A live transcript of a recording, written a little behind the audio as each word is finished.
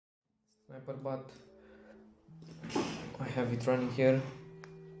sniper, but I have it running here.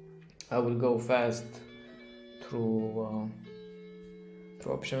 I will go fast through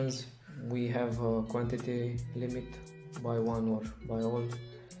options. We have a quantity limit, buy one or buy all.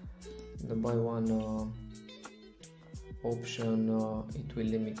 The buy one option, it will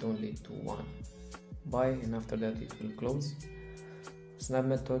limit only to one buy, and after that it will close. Snap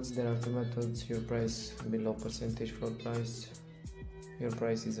methods, there are two methods: your price below percentage floor price. Your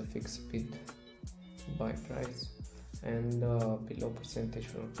price is a fixed bid buy price, and below percentage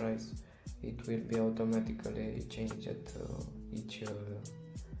floor price, it will be automatically changed at each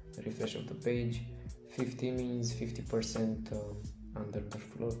refresh of the page. 50 means 50% under the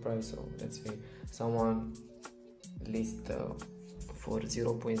floor price. So let's say someone list for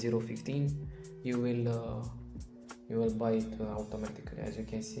 0.015, you will buy it automatically. As you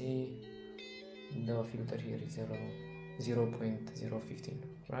can see, the filter here is 0.015,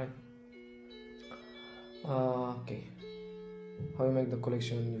 right? Okay, how you make the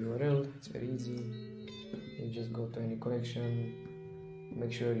collection URL? It's very easy. You just go to any collection,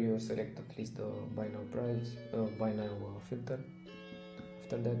 make sure you select at least the buy now price, buy now filter.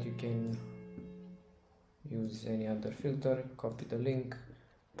 After that you can use any other filter, copy the link,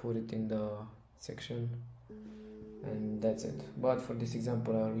 put it in the section, and that's it. But for this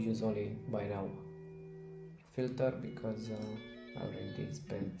example I will use only buy now filter because I already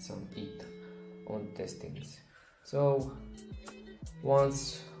spent some heat on testings. So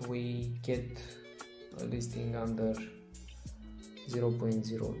once we get a listing under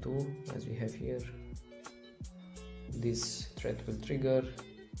 0.02 as we have here, this thread will trigger.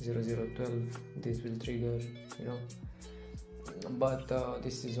 0012, this will trigger, you know, but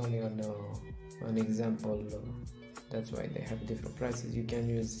this is only an example. That's why they have different prices. You can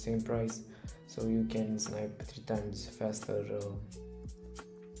use the same price, so you can snipe 3 times faster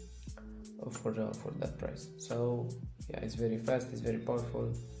for that price. So yeah, it's very fast, it's very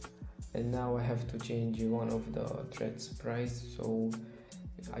powerful. And now I have to change one of the threads price, so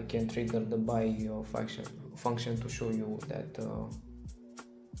I can trigger the buy function to show you that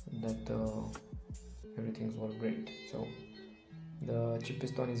everything's all great. So the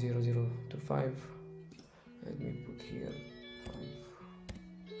cheapest one is 0025. Let me put here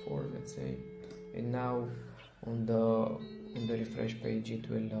 54, let's say. And now on the refresh page, it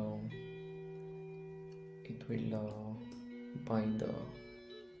will buy the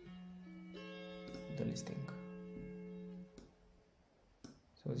listing.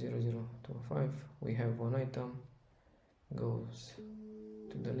 So 0025, we have one item, goes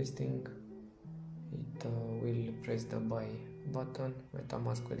to the listing, it will press the buy button,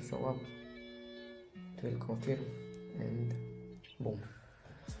 MetaMask will show up, it will confirm, and boom,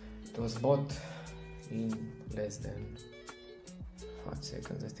 it was bought in less than 5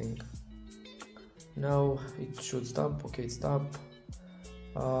 seconds, I think. Now it should stop. Okay, it stopped.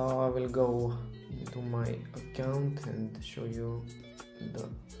 I will go into my account and show you the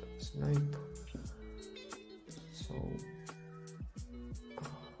snipe. So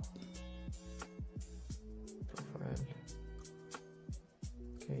profile,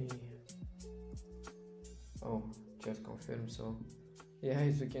 okay, oh, just confirm. So yeah,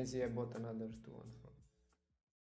 as you can see, I bought another 2